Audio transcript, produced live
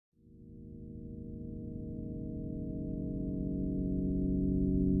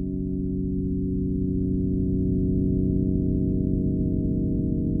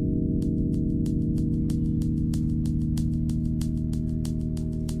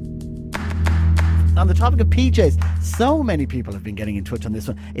On the topic of PJs, so many people have been getting in touch on this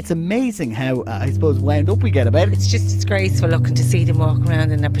one. It's amazing how, I suppose, wound up we get about it. It's just disgraceful looking to see them walk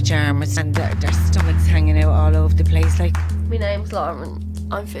around in their pyjamas and their stomachs hanging out all over the place. Like, my name's Lauren.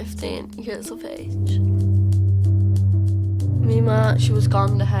 I'm 15 years of age. Me ma, she was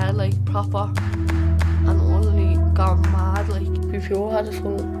gone to hell, like, proper, and only gone mad, like. Before had a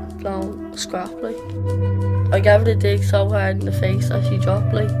full blown scrap, like. I gave her a dig so hard in the face that she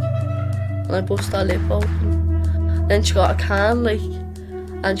dropped, like, and I bust her lip open. Then she got a can, like,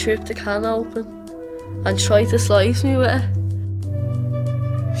 and tripped the can open and tried to slice me with it.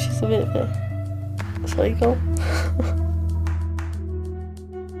 She's a bit of a psycho.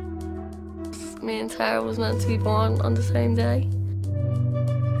 Me and Tara was meant to be born on the same day.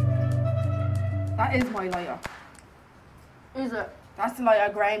 That is my lighter. Is it? That's the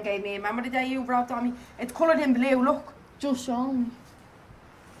lighter Graham gave me. Remember the day you brought it on me? It's coloured in blue, look. Just show me.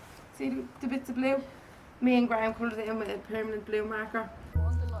 See the bits of blue? Me and Graham coloured it in with a permanent blue marker.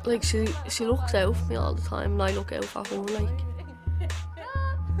 Like, she looks out for me all the time and I look out for her, like.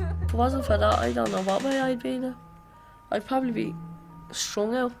 If it wasn't for that, I don't know what way I'd be now. I'd probably be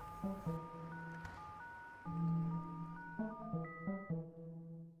strung out.